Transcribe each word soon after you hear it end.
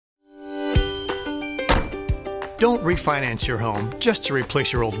Don't refinance your home just to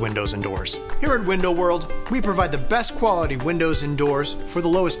replace your old windows and doors. Here at Window World, we provide the best quality windows and doors for the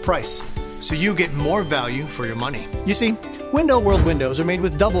lowest price, so you get more value for your money. You see, Window World windows are made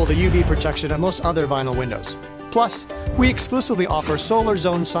with double the UV protection of most other vinyl windows. Plus, we exclusively offer Solar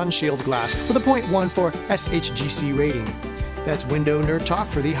Zone Sun Shield glass with a 0.14 SHGC rating. That's Window Nerd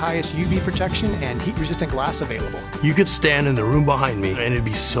Talk for the highest UV protection and heat-resistant glass available. You could stand in the room behind me and it'd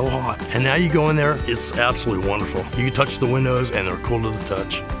be so hot. And now you go in there, it's absolutely wonderful. You can touch the windows and they're cool to the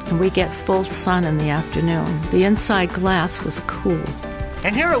touch. And we get full sun in the afternoon. The inside glass was cool.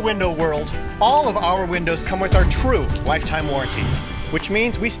 And here at Window World, all of our windows come with our true lifetime warranty, which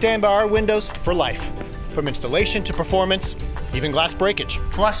means we stand by our windows for life. From installation to performance, even glass breakage.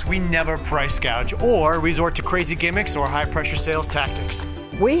 Plus, we never price gouge or resort to crazy gimmicks or high-pressure sales tactics.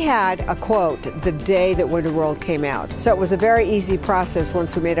 We had a quote the day that Window World came out. So it was a very easy process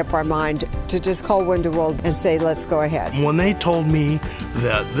once we made up our mind to just call Window World and say, let's go ahead. When they told me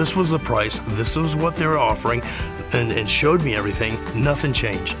that this was the price, this was what they were offering, and showed me everything, nothing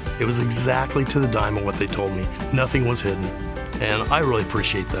changed. It was exactly to the dime of what they told me. Nothing was hidden. And I really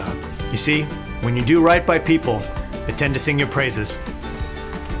appreciate that. You see, when you do right by people, they tend to sing your praises.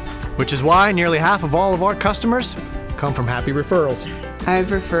 Which is why nearly half of all of our customers come from happy referrals.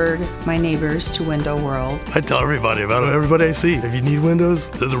 I've referred my neighbors to Window World. I tell everybody about it, everybody I see. If you need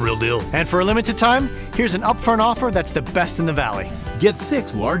windows, they're the real deal. And for a limited time, here's an upfront offer that's the best in the valley. Get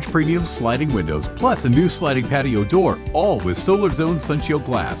 6 large premium sliding windows plus a new sliding patio door, all with Solar Zone Sunshield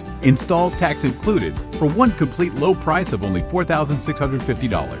glass, installed tax included, for one complete low price of only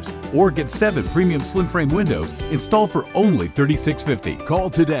 $4,650. Or get 7 premium slim frame windows installed for only $3,650.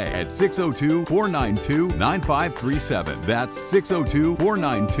 Call today at 602-492-9537. That's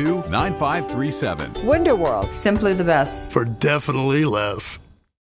 602-492-9537. Window World. Simply the best. For definitely less.